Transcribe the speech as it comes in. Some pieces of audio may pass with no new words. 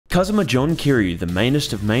Kazuma John Kiryu, the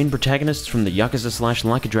mainest of main protagonists from the Yakuza /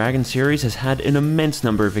 Like a Dragon series, has had an immense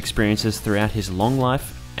number of experiences throughout his long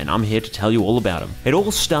life, and I'm here to tell you all about him. It all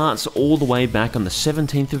starts all the way back on the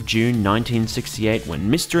 17th of June 1968 when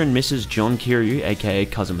Mr. and Mrs. John Kiryu, aka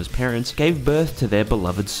Kazuma's parents, gave birth to their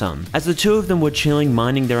beloved son. As the two of them were chilling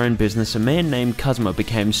minding their own business, a man named Kazuma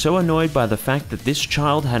became so annoyed by the fact that this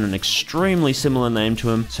child had an extremely similar name to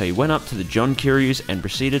him, so he went up to the John Kiryus and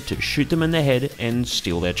proceeded to shoot them in the head and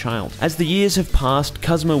steal their child. As the years have passed,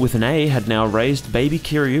 Kazuma with an A had now raised baby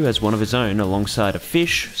Kiryu as one of his own alongside a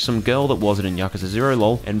fish, some girl that wasn't in Yakuza 0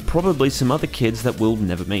 lol, and probably some other kids that we'll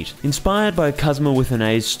never meet. Inspired by Kazuma with an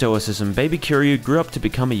A's stoicism, baby Kiryu grew up to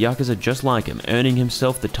become a Yakuza just like him, earning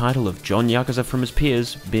himself the title of John Yakuza from his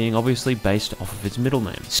peers, being obviously based off of his middle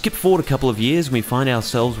name. Skip forward a couple of years and we find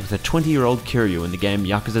ourselves with a 20-year-old Kiryu in the game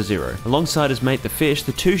Yakuza 0. Alongside his mate the Fish,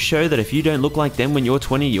 the two show that if you don't look like them when you're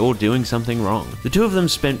 20, you're doing something wrong. The two of them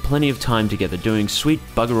spent plenty of time together doing sweet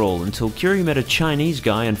bugger all until Kiryu met a Chinese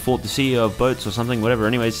guy and fought the CEO of boats or something, whatever.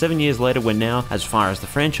 Anyways, 7 years later we're now, as far as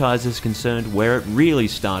the franchise is concerned, where it really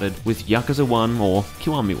started with Yakuza 1 or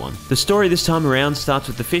Kiwami 1. The story this time around starts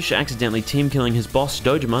with the Fish accidentally team killing his boss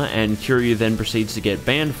Dojima, and Kiryu then proceeds to get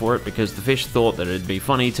banned for it because the Fish thought that it'd be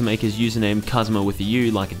funny to make his username Kazuma with a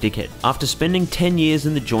U like a dickhead. After spending 10 years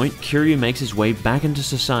in the joint, Kiryu makes his way back into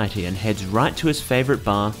society and heads right to his favorite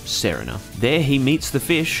bar, Serena. There he meets the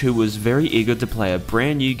Fish, who was very eager to play a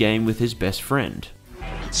brand new game with his best friend.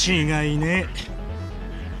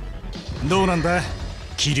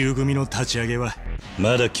 桐生組の立ち上げは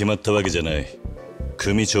まだ決まったわけじゃない。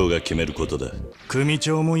組長が決めることだ。組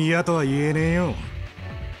長も嫌とは言えねえよ。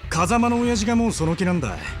風間の親父がもうその気なん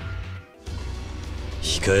だ。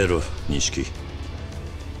控えろ、錦。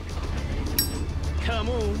Come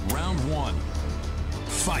on. Round 1.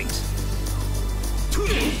 Fight.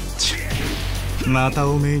 また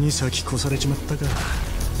おめえに先越されちまったか。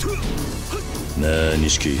なあ、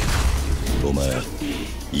錦。お前。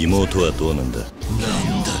妹はどうなんだ。なん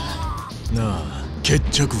だ。なあ、決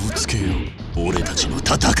着をつけよう。俺たちの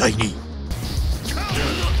戦いに。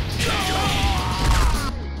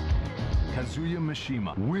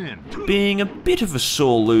Being a bit of a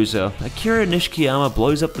sore loser, Akira Nishikiyama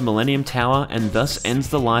blows up the Millennium Tower and thus ends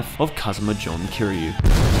the life of Kazuma John Kiryu.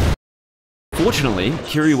 Fortunately,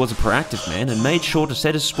 Kiryu was a proactive man and made sure to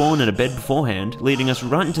set his spawn in a bed beforehand, leading us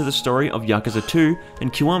right into the story of Yakuza 2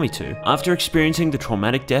 and Kiwami 2. After experiencing the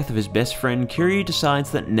traumatic death of his best friend, Kiryu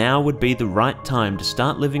decides that now would be the right time to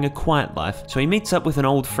start living a quiet life, so he meets up with an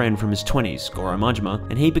old friend from his 20s, Goro Majima,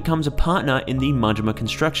 and he becomes a partner in the Majima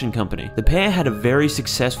Construction Company. The pair had a very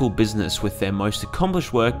successful business, with their most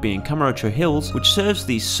accomplished work being Kamurocho Hills, which serves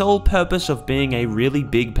the sole purpose of being a really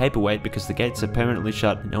big paperweight because the gates are permanently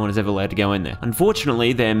shut and no one is ever allowed to go in there.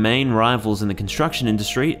 Unfortunately, their main rivals in the construction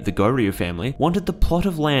industry, the Goryu family, wanted the plot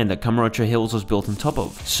of land that Kamurocho Hills was built on top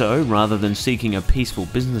of. So, rather than seeking a peaceful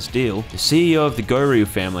business deal, the CEO of the Goryu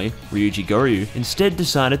family, Ryuji Goryu, instead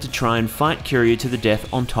decided to try and fight Kiryu to the death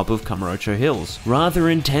on top of Kamurocho Hills. Rather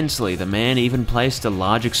intensely, the man even placed a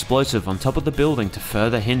large explosive on top of the building to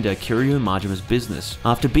further hinder Kiryu and Majima's business.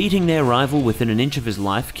 After beating their rival within an inch of his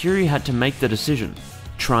life, Kiryu had to make the decision: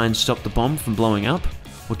 try and stop the bomb from blowing up,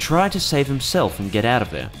 or try to save himself and get out of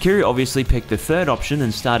there. Kiryu obviously picked the third option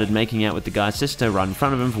and started making out with the guy's sister right in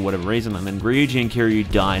front of him for whatever reason, and then Ryuji and Kiryu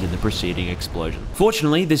died in the preceding explosion.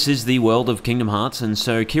 Fortunately, this is the world of Kingdom Hearts, and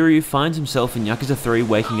so Kiryu finds himself in Yakuza 3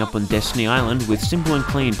 waking up on Destiny Island with Simple and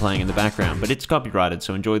Clean playing in the background, but it's copyrighted,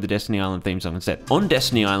 so enjoy the Destiny Island theme song instead. On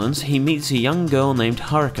Destiny Islands, he meets a young girl named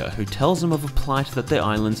Haruka, who tells him of a plight that their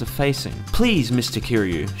islands are facing. "Please, Mr.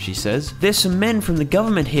 Kiryu," she says, "there's some men from the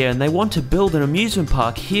government here and they want to build an amusement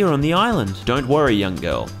park here on the island. Don't worry, young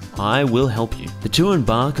girl. I will help you." The two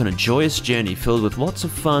embark on a joyous journey filled with lots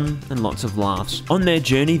of fun and lots of laughs. On their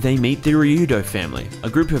journey, they meet the Ryudo family,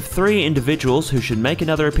 a group of 3 individuals who should make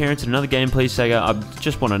another appearance in another game. Please, Sega. I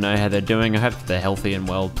just want to know how they're doing. I hope that they're healthy and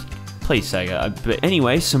well. Please, Sega. But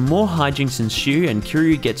anyway, some more hijinks ensue and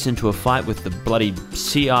Kiryu gets into a fight with the bloody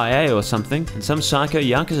CIA or something, and some psycho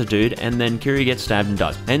Yakuza dude, and then Kiryu gets stabbed and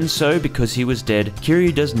dies. And so, because he was dead,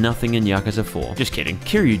 Kiryu does nothing in Yakuza 4. Just kidding.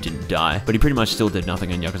 Kiryu didn't die, but he pretty much still did nothing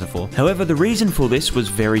in Yakuza 4. However, the reason for this was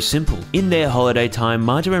very simple. In their holiday time,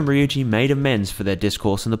 Majima and Ryuji made amends for their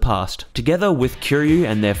discourse in the past. Together with Kiryu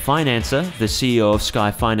and their financer, the CEO of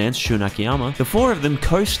Sky Finance, Shun Akiyama, the 4 of them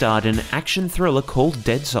co-starred in an action thriller called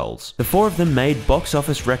Dead Souls. The four of them made box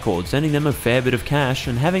office records, earning them a fair bit of cash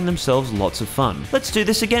and having themselves lots of fun. "Let's do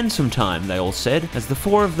this again sometime," they all said, as the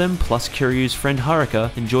four of them plus Kiryu's friend Haruka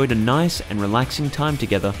enjoyed a nice and relaxing time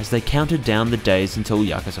together as they counted down the days until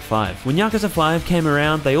Yakuza 5. When Yakuza 5 came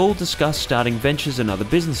around, they all discussed starting ventures and other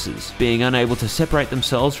businesses. Being unable to separate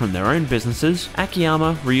themselves from their own businesses,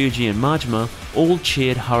 Akiyama, Ryuji and Majima all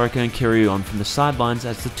cheered Haruka and Kiryu on from the sidelines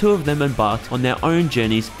as the two of them embarked on their own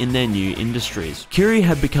journeys in their new industries. Kiryu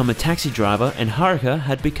had become a taxi driver and Haruka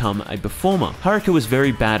had become a performer. Haruka was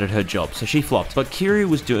very bad at her job, so she flopped, but Kiryu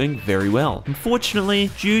was doing very well. Unfortunately,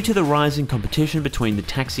 due to the rising competition between the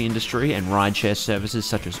taxi industry and rideshare services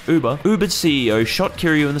such as Uber, Uber's CEO shot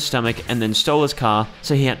Kiryu in the stomach and then stole his car,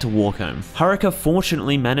 so he had to walk home. Haruka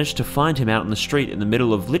fortunately managed to find him out on the street in the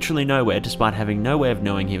middle of literally nowhere despite having no way of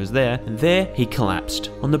knowing he was there, and there he collapsed.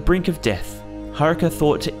 On the brink of death, Haruka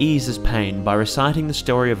thought to ease his pain by reciting the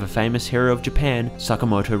story of a famous hero of Japan,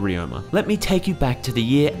 Sakamoto Ryoma. "Let me take you back to the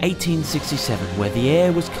year 1867, where the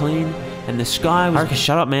air was clean and the sky was..." Haruka,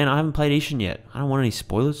 shut up man, I haven't played Ishin yet. I don't want any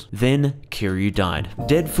spoilers. Then Kiryu died.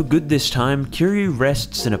 Dead for good this time, Kiryu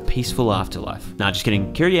rests in a peaceful afterlife. Nah, just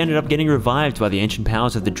kidding. Kiryu ended up getting revived by the ancient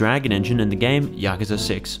powers of the Dragon Engine in the game Yakuza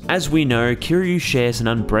 6. As we know, Kiryu shares an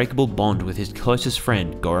unbreakable bond with his closest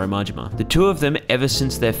friend, Goro Majima. The two of them, ever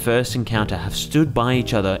since their first encounter, have stood by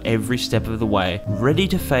each other every step of the way, ready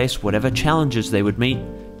to face whatever challenges they would meet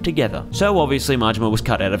together. So obviously Majima was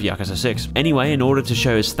cut out of Yakuza 6. Anyway, in order to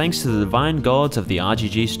show his thanks to the divine gods of the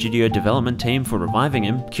RGG studio development team for reviving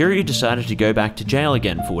him, Kiryu decided to go back to jail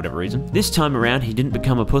again for whatever reason. This time around, he didn't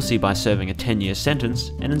become a pussy by serving a 10-year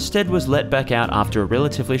sentence, and instead was let back out after a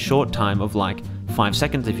relatively short time of like 5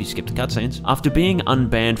 seconds if you skip the cutscenes. After being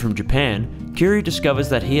unbanned from Japan, Kiryu discovers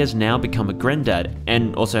that he has now become a granddad,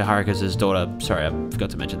 and also Haruka's his daughter. Sorry, I forgot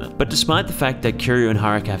to mention that. But despite the fact that Kiryu and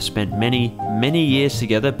Haruka have spent many years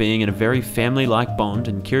together being in a very family-like bond,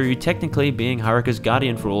 and Kiryu technically being Haruka's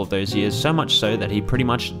guardian for all of those years, so much so that he pretty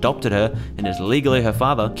much adopted her and is legally her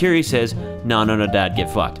father, Kiryu says, no dad,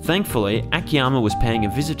 get fucked. Thankfully, Akiyama was paying a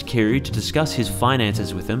visit to Kiryu to discuss his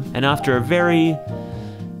finances with him, and after a very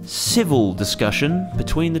civil discussion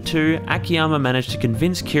between the two, Akiyama managed to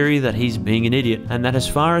convince Kiryu that he's being an idiot and that as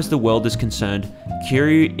far as the world is concerned,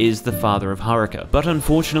 Kiryu is the father of Haruka. But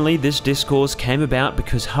unfortunately, this discourse came about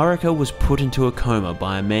because Haruka was put into a coma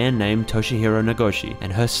by a man named Toshihiro Nagoshi,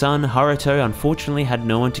 and her son Haruto unfortunately had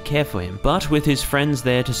no one to care for him. But with his friends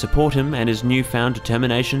there to support him and his newfound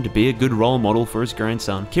determination to be a good role model for his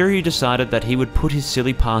grandson, Kiryu decided that he would put his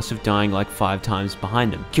silly past of dying like 5 times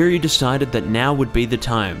behind him. Kiryu decided that now would be the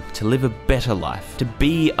time to live a better life, to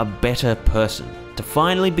be a better person, to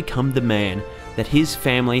finally become the man that his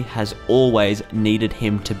family has always needed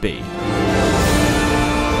him to be.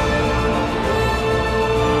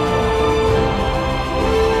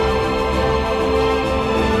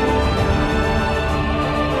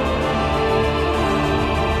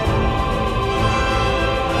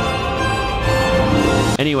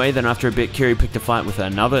 Anyway, then after a bit, Kiryu picked a fight with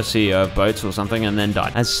another CEO of boats or something and then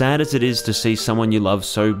died. As sad as it is to see someone you love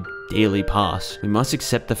so dearly pass, we must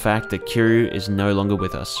accept the fact that Kiryu is no longer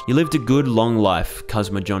with us. You lived a good long life,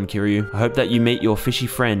 Kazuma John Kiryu. I hope that you meet your fishy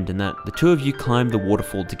friend and that the two of you climb the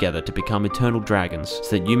waterfall together to become eternal dragons,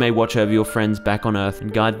 so that you may watch over your friends back on Earth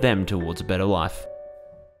and guide them towards a better life.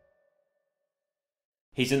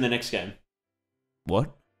 He's in the next game.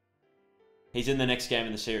 What? He's in the next game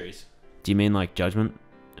in the series. Do you mean like Judgment?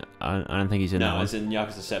 I don't think he's in that one. No, it's in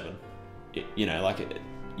Yakuza 7. You know, like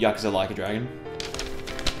Yakuza Like a Dragon.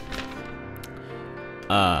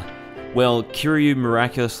 Well, Kiryu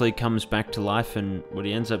miraculously comes back to life, and what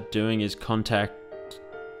he ends up doing is contact...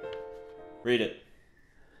 Read it.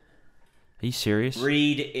 Are you serious?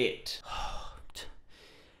 Read it.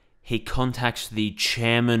 He contacts the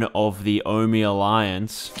chairman of the Omi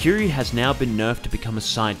Alliance. Kiryu has now been nerfed to become a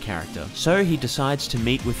side character, so he decides to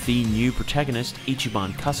meet with the new protagonist,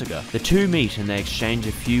 Ichiban Kasuga. The two meet and they exchange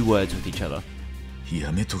a few words with each other.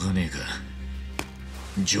 やめとかねえか。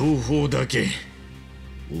情報だけ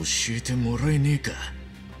教えてもらえねえか。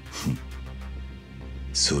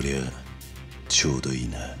そりゃちょうどいい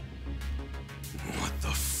な。What the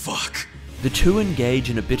fuck? The two engage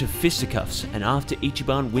in a bit of fisticuffs, and after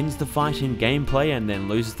Ichiban wins the fight in gameplay and then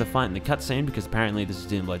loses the fight in the cutscene because apparently this is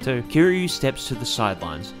Xenoblade 2, Kiryu steps to the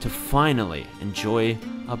sidelines to finally enjoy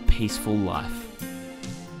a peaceful life.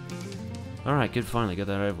 Alright, good, finally got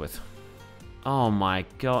that over with. Oh my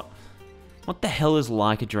god. What the hell is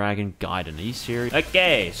Like a Dragon Gaiden? Are you serious?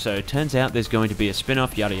 Okay, so it turns out there's going to be a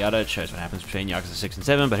spin-off, yada yada. It shows what happens between Yakuza 6 and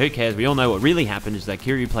 7, but who cares? We all know what really happened is that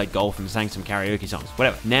Kiryu played golf and sang some karaoke songs.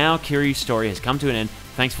 Whatever. Now Kiryu's story has come to an end.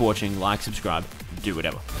 Thanks for watching. Like, subscribe, do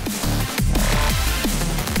whatever.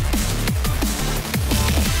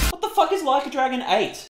 fuck is Like a Dragon 8?